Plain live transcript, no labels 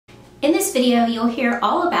In this video, you'll hear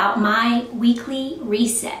all about my weekly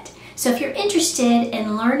reset. So if you're interested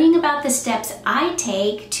in learning about the steps I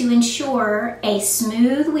take to ensure a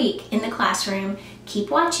smooth week in the classroom, keep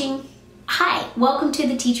watching. Hi, welcome to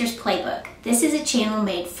the Teacher's Playbook. This is a channel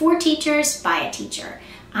made for teachers by a teacher.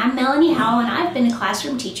 I'm Melanie Howell and I've been a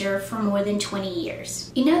classroom teacher for more than 20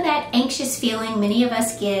 years. You know that anxious feeling many of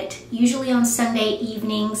us get, usually on Sunday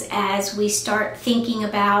evenings as we start thinking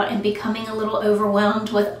about and becoming a little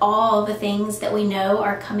overwhelmed with all the things that we know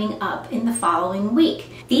are coming up in the following week.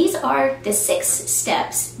 These are the 6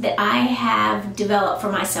 steps that I have developed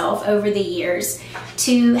for myself over the years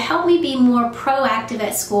to help me be more proactive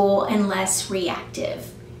at school and less reactive.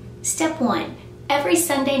 Step 1, every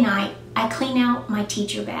Sunday night, I clean out my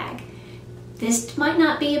teacher bag. This might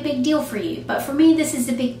not be a big deal for you, but for me this is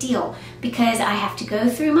a big deal because I have to go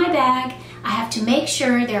through my bag. I have to make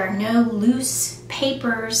sure there are no loose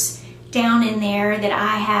papers down in there that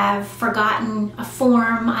I have forgotten, a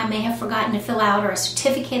form I may have forgotten to fill out, or a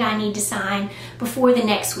certificate I need to sign before the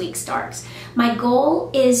next week starts. My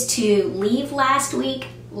goal is to leave last week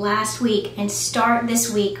and start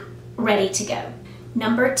this week ready to go.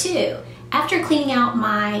 Number 2, after cleaning out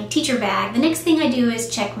my teacher bag, the next thing I do is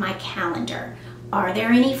check my calendar. Are there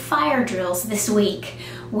any fire drills this week?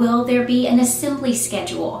 Will there be an assembly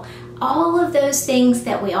schedule? All of those things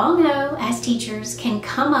that we all know as teachers can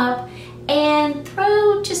come up and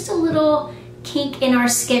throw just a little kink in our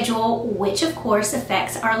schedule, which of course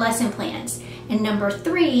affects our lesson plans. And number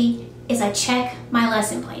 3 is I check my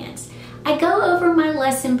lesson plans. I go over my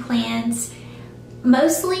lesson plans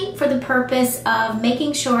mostly for the purpose of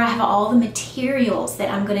making sure I have all the materials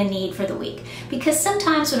that I'm going to need for the week. Because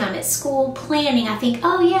sometimes when I'm at school planning, I think,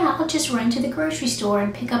 oh yeah, I'll just run to the grocery store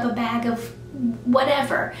and pick up a bag of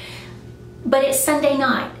whatever. But it's Sunday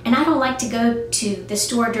night and I don't like to go to the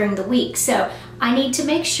store during the week, so I need to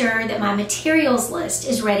make sure that my materials list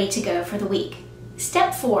is ready to go for the week.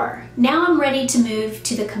 Step 4, now I'm ready to move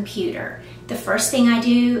to the computer. The first thing I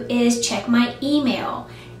do is check my email.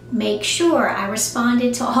 Make sure I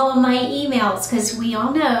responded to all of my emails because we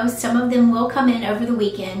all know some of them will come in over the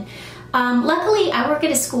weekend. Luckily, I work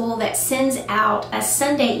at a school that sends out a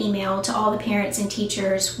Sunday email to all the parents and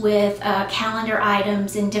teachers with calendar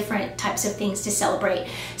items and different types of things to celebrate.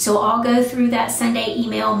 So I'll go through that Sunday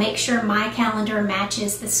email, make sure my calendar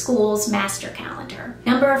matches the school's master calendar.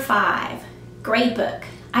 Number 5, gradebook.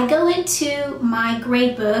 I go into my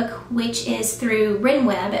gradebook, which is through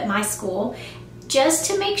RenWeb at my school,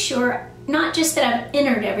 just to make sure, not just that I've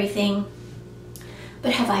entered everything,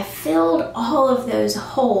 but have I filled all of those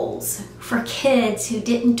holes for kids who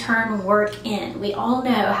didn't turn work in. We all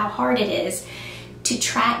know how hard it is to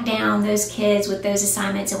track down those kids with those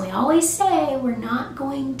assignments, and we always say we're not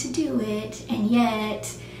going to do it, and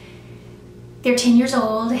yet they're 10 years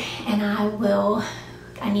old and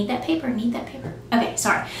I need that paper, Okay,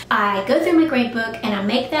 sorry. I go through my gradebook and I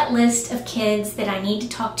make that list of kids that I need to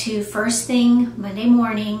talk to first thing Monday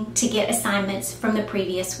morning to get assignments from the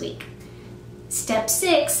previous week. Step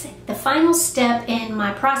 6, the final step in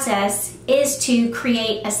my process, is to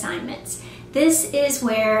create assignments. This is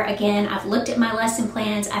where, again, I've looked at my lesson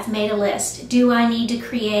plans, I've made a list. Do I need to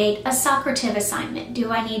create a Socrative assignment?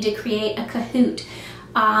 Do I need to create a Kahoot?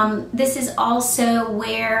 This is also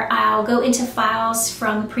where I'll go into files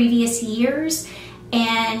from previous years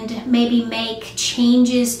and maybe make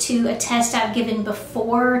changes to a test I've given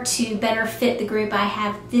before to better fit the group I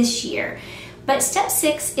have this year. But step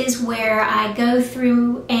 6 is where I go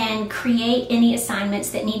through and create any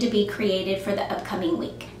assignments that need to be created for the upcoming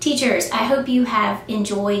week. Teachers, I hope you have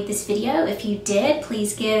enjoyed this video. If you did,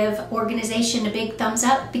 please give organization a big thumbs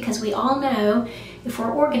up, because we all know if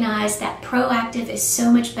we're organized, that proactive is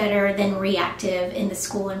so much better than reactive in the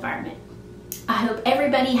school environment. I hope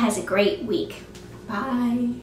everybody has a great week. Bye.